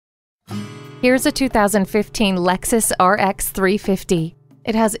Here's a 2015 Lexus RX 350.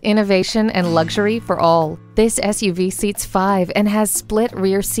 It has innovation and luxury for all. This SUV seats 5 and has split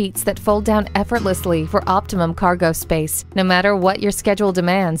rear seats that fold down effortlessly for optimum cargo space. No matter what your schedule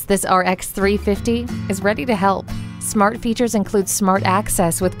demands, this RX 350 is ready to help. Smart features include smart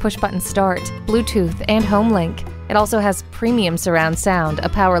access with push-button start, Bluetooth, and HomeLink. It also has premium surround sound, a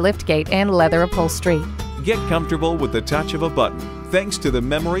power liftgate, and leather upholstery. Get comfortable with the touch of a button thanks to the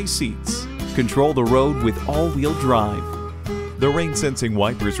memory seats. Control the road with all-wheel drive. The rain-sensing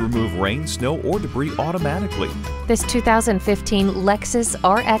wipers remove rain, snow, or debris automatically. This 2015 Lexus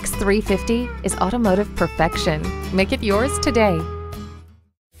RX 350 is automotive perfection. Make it yours today.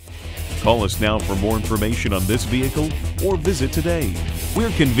 Call us now for more information on this vehicle or visit today.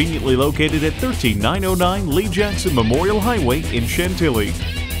 We're conveniently located at 13909 Lee Jackson Memorial Highway in Chantilly.